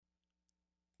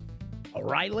All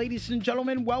right, ladies and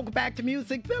gentlemen, welcome back to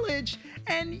Music Village.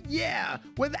 And yeah,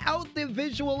 without the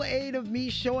visual aid of me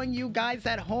showing you guys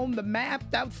at home the map,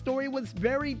 that story was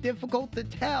very difficult to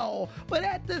tell. But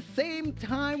at the same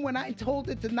time, when I told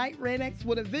it to Night Ranex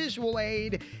with a visual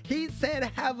aid, he said,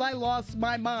 have I lost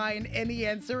my mind? And the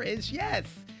answer is yes.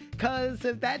 Because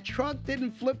if that truck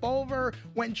didn't flip over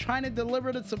when trying to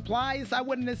deliver the supplies, I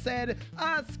wouldn't have said,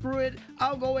 screw it,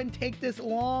 I'll go and take this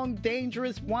long,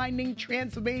 dangerous, winding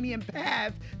Transylvanian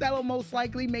path that'll most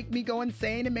likely make me go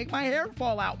insane and make my hair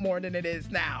fall out more than it is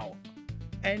now.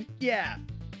 And yeah,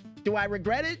 do I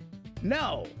regret it?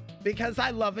 No, because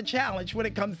I love a challenge when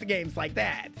it comes to games like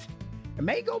that. I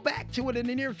may go back to it in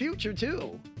the near future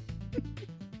too.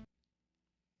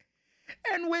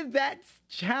 And with that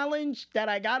challenge that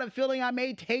I got a feeling I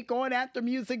may take on after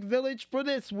Music Village for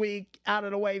this week out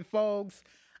of the way, folks,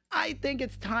 I think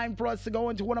it's time for us to go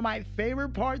into one of my favorite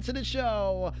parts of the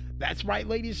show. That's right,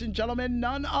 ladies and gentlemen,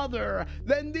 none other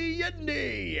than the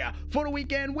Indy for the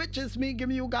weekend, which is me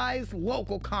giving you guys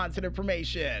local content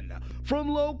information from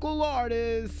local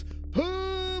artists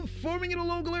performing in a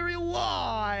local area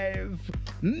live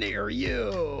near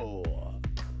you.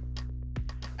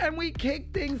 And we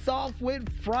kick things off with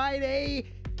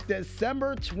Friday,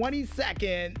 December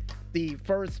 22nd, the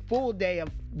first full day of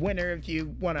winter if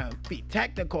you want to be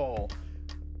technical.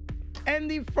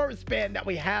 And the first band that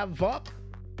we have up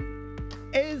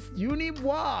is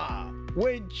Unibois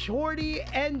with Jordy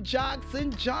and Jocks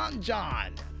and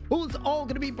John, who's all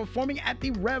going to be performing at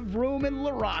the Rev Room in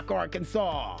Little Rock,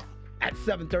 Arkansas at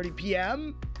 7:30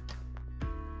 p.m.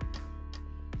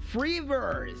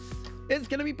 Freeverse is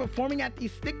going to be performing at the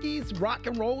Stickies Rock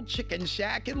and Roll Chicken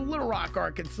Shack in Little Rock,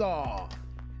 Arkansas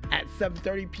at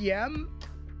 7:30 p.m.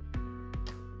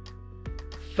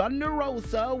 Thunder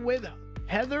Rosa with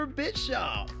Heather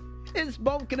Bishop is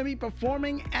both going to be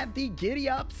performing at the Giddy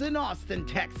Ups in Austin,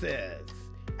 Texas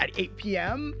at 8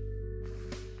 p.m.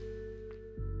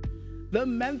 The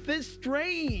Memphis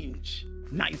Strange,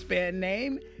 nice band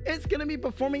name, is going to be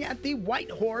performing at the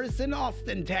White Horse in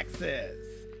Austin, Texas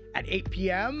at 8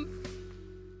 p.m.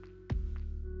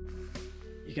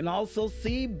 You can also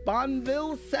see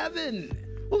Bonneville 7,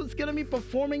 who's going to be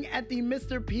performing at the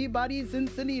Mr. Peabody's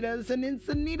Encinitas in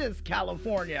Encinitas,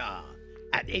 California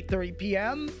at 8:30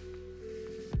 p.m.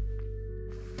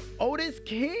 Otis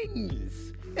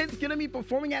Kings is going to be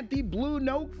performing at the Blue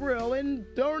Note Grill in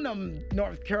Durham,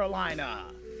 North Carolina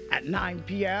at 9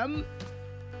 p.m.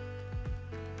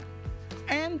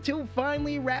 And to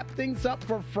finally wrap things up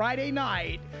for Friday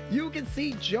night, you can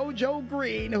see JoJo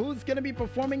Green, who's going to be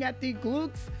performing at the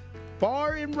Gluck's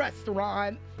Bar and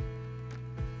Restaurant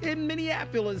in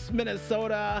Minneapolis,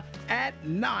 Minnesota at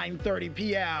 9:30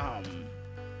 p.m.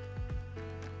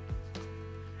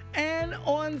 And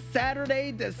on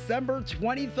Saturday, December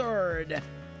 23rd,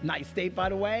 nice date by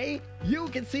the way, you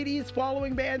can see these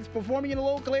following bands performing in a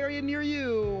local area near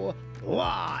you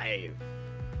live.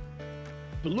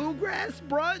 Bluegrass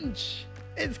Brunch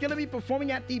is going to be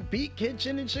performing at the Beat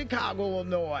Kitchen in Chicago,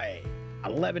 Illinois,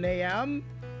 11 a.m.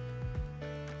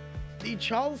 The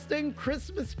Charleston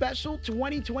Christmas Special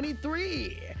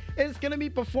 2023 is going to be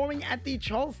performing at the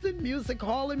Charleston Music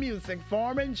Hall and Music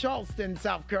Farm in Charleston,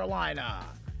 South Carolina,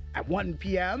 at 1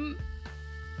 p.m.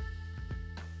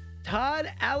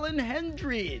 Todd Allen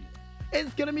Hendry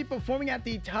is going to be performing at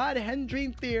the Todd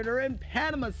Hendry Theater in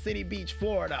Panama City Beach,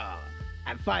 Florida,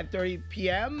 at 5:30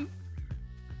 p.m.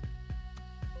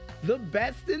 The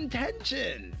Best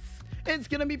Intentions is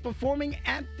going to be performing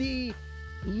at the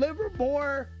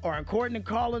Livermore, or according to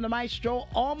Carl the Maestro,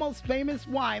 Almost Famous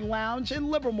Wine Lounge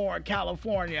in Livermore,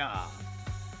 California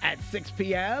at 6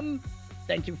 p.m.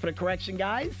 Thank you for the correction,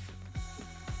 guys.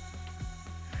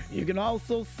 You can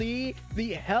also see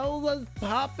the Hell's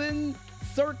Poppin'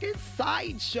 Circuit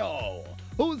Sideshow,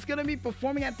 who's going to be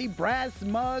performing at the Brass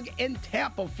Mug in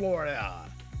Tampa, Florida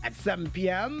at 7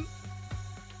 p.m.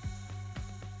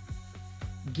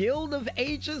 Guild of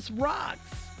Ages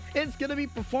Rocks is going to be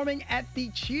performing at the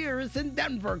Cheers in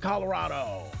Denver,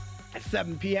 Colorado at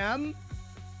 7 p.m.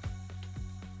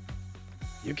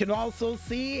 You can also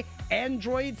see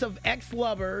Androids of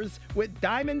Ex-Lovers with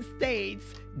Diamond States,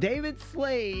 David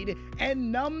Slade,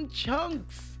 and Numb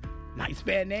Chunks, nice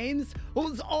band names,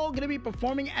 who's all going to be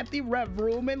performing at the Rev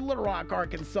Room in Little Rock,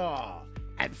 Arkansas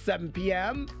at 7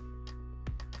 p.m.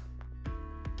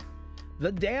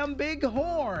 The Damn Big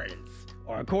Horns,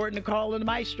 or according to Carl and the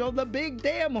Maestro, the Big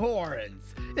Damn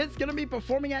Horns, is going to be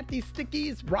performing at the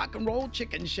Stickies Rock and Roll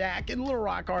Chicken Shack in Little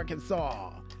Rock,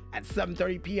 Arkansas at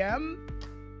 7:30 p.m.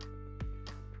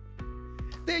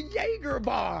 The Jaeger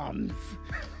Bombs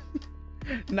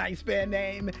Nice band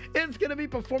name. It's going to be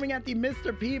performing at the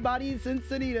Mr. Peabody's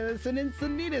Encinitas in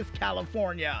Encinitas,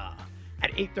 California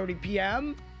at 8:30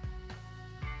 p.m.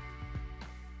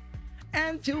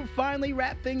 And to finally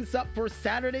wrap things up for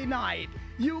Saturday night,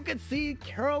 you can see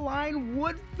Caroline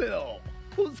Woodville,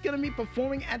 who's going to be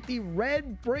performing at the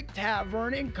Red Brick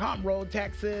Tavern in Conroe,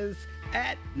 Texas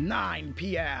at 9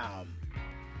 p.m.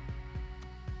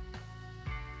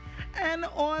 And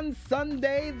on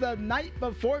Sunday, the night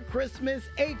before Christmas,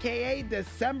 aka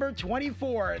December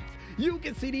 24th, you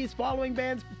can see these following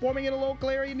bands performing in a local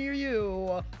area near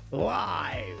you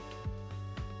live.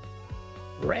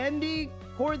 Randy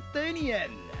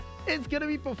Corthenian is going to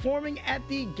be performing at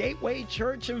the Gateway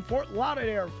Church in Fort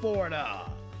Lauderdale,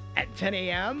 Florida at 10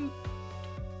 a.m.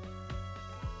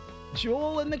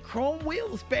 Jewel and the Chrome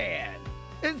Wheels Band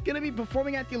is going to be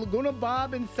performing at the Laguna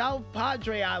Bob in South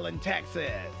Padre Island,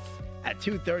 Texas at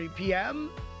 2:30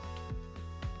 p.m.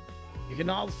 You can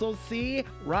also see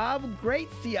Rob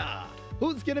Grazia,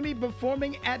 who's going to be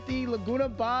performing at the Laguna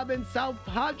Bob in South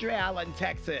Padre Island,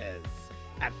 Texas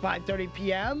at 5:30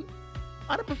 p.m.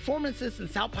 A lot of performances in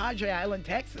South Padre Island,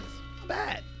 Texas.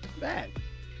 Bad.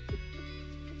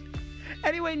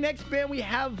 Anyway, next band we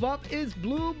have up is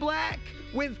Blue Black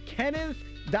with Kenneth,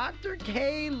 Dr.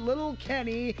 K, Little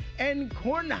Kenny, and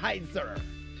Kornheiser,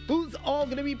 who's all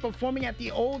going to be performing at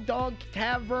the Old Dog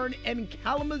Tavern in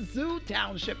Kalamazoo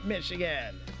Township,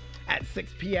 Michigan at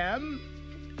 6 p.m.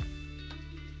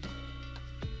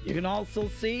 You can also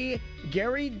see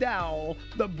Gary Dow,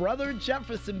 the Brother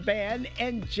Jefferson Band,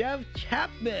 and Jeff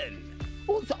Chapman,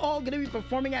 who's all going to be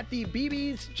performing at the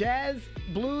BB's Jazz,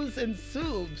 Blues, and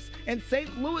Soups in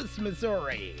St. Louis,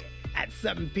 Missouri at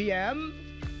 7 p.m.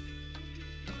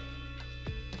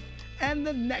 And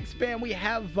the next band we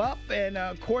have up, and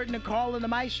according to Carl and the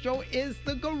Maestro, is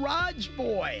the Garage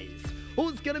Boys,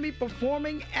 who's going to be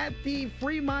performing at the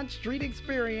Fremont Street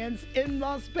Experience in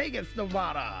Las Vegas,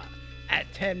 Nevada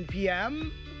at 10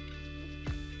 p.m.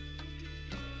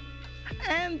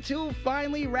 And to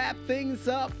finally wrap things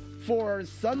up for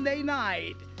Sunday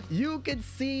night, you can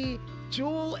see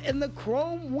Jewel and the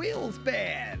Chrome Wheels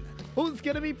Band, who's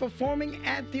going to be performing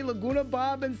at the Laguna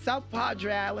Bob in South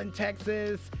Padre Island,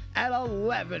 Texas at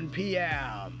 11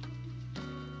 p.m.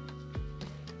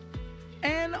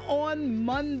 And on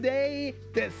Monday,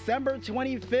 December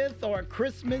 25th, or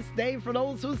Christmas Day for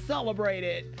those who celebrate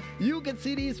it, you can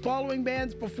see these following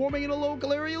bands performing in a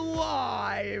local area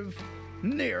live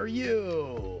near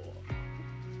you.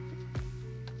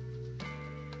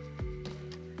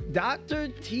 Dr.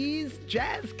 T's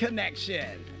Jazz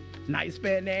Connection, nice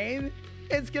band name,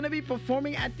 is going to be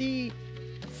performing at the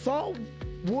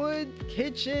Saltwood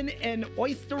Kitchen and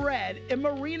Oysterette in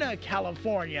Marina,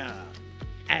 California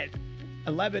at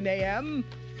 11 a.m.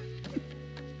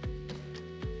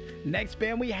 Next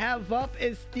band we have up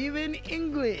is Stephen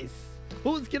Inglis,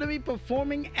 who's going to be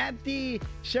performing at the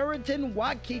Sheraton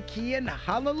Waikiki in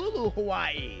Honolulu,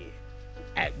 Hawaii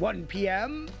at 1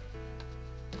 p.m.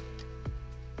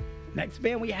 Next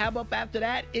band we have up after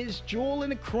that is Jewel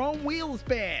and the Chrome Wheels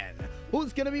Band,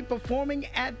 who's going to be performing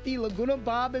at the Laguna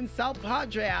Bob in South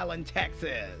Padre Island,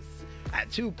 Texas at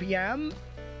 2 p.m.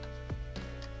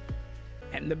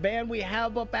 And the band we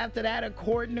have up after that,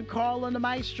 according to Carl and the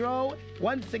Maestro,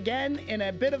 once again, in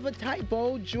a bit of a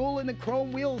typo, Jewel and the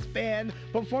Chrome Wheels Band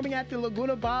performing at the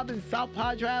Laguna Bob in South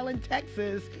Padre Island,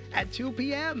 Texas at 2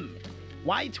 p.m.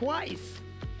 Why twice?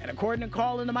 And according to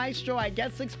Carl and the Maestro, I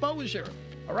guess exposure.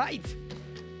 All right.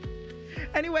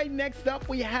 Anyway, next up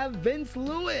we have Vince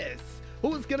Lewis,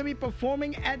 who's going to be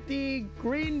performing at the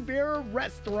Green Beer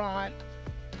Restaurant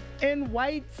in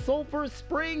White Sulphur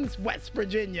Springs, West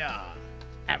Virginia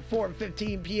at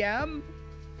 4:15 p.m.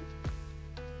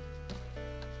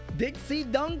 Dixie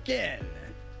Duncan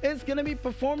is going to be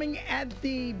performing at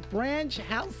the Branch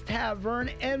House Tavern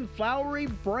in Flowery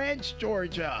Branch,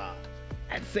 Georgia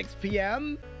at 6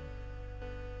 p.m.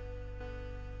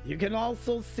 You can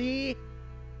also see,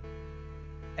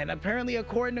 and apparently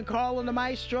according to Carl and the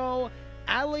Maestro,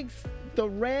 Alex the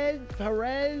Red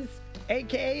Perez,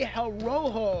 aka El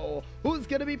Rojo, who's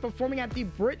going to be performing at the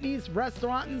Brittany's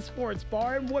Restaurant and Sports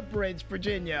Bar in Woodbridge,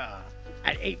 Virginia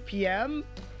at 8 p.m.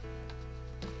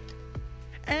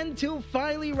 And to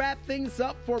finally wrap things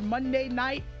up for Monday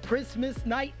night, Christmas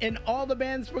night, and all the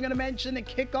bands we're going to mention to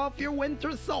kick off your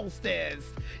winter solstice,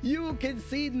 you can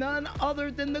see none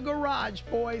other than the Garage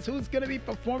Boys, who's going to be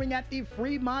performing at the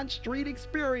Fremont Street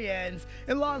Experience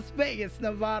in Las Vegas,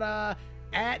 Nevada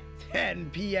at 10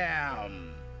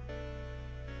 p.m.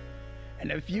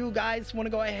 And if you guys want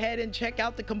to go ahead and check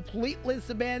out the complete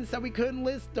list of bands that we couldn't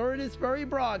list during this very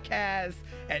broadcast,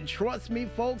 and trust me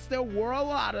folks, there were a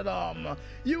lot of them,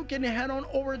 you can head on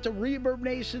over to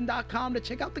ReverbNation.com to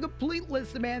check out the complete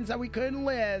list of bands that we couldn't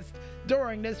list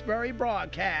during this very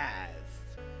broadcast.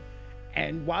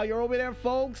 And while you're over there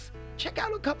folks, check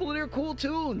out a couple of their cool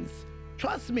tunes.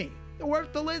 Trust me, they're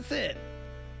worth the listen.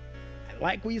 And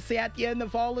like we say at the end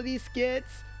of all of these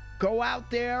skits, go out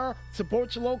there,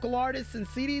 support your local artists, and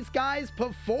see these guys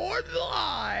perform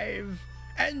live.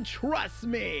 And trust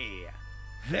me,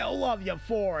 they'll love you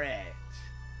for it.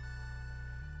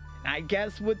 And I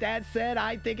guess with that said,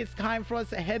 I think it's time for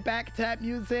us to head back to that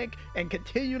music and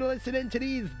continue to listen to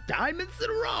these Diamonds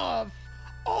in the Rough,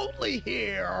 only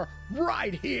here,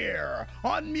 right here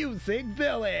on Music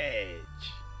Village.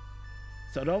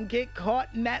 So don't get caught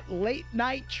in that late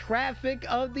night traffic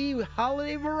of the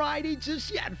holiday variety just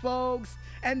yet, folks,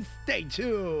 and stay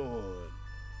tuned.